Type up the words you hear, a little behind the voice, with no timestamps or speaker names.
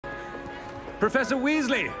Professor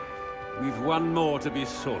Weasley, we've one more to be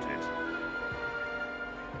sorted.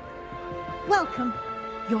 Welcome.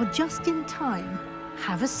 You're just in time.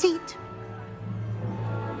 Have a seat.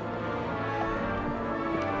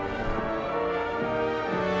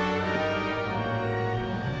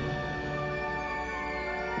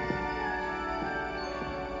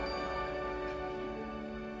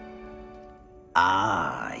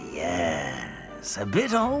 Ah, yes. A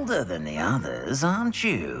bit older than the others, aren't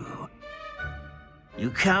you? You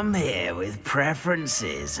come here with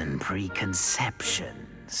preferences and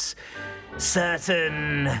preconceptions.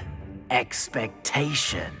 Certain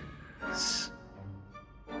expectations.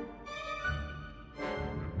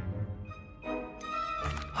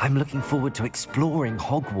 I'm looking forward to exploring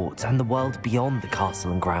Hogwarts and the world beyond the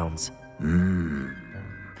castle and grounds.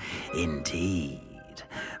 Indeed.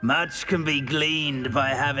 Much can be gleaned by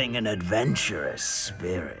having an adventurous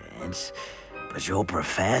spirit, but your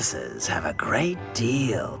professors have a great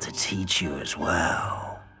deal to teach you as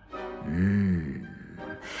well.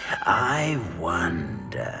 I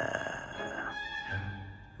wonder...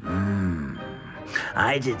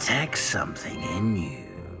 I detect something in you.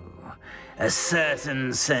 A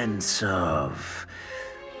certain sense of...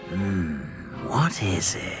 what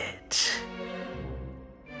is it?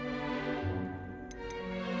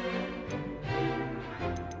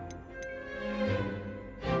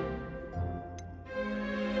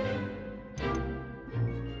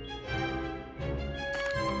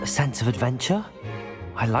 A sense of adventure?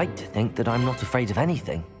 I like to think that I'm not afraid of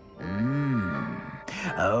anything.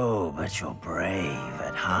 Oh, but you're brave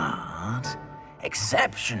at heart.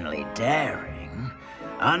 Exceptionally daring.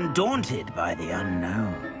 Undaunted by the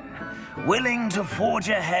unknown. Willing to forge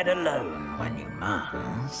ahead alone when you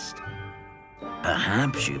must.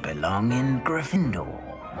 Perhaps you belong in Gryffindor.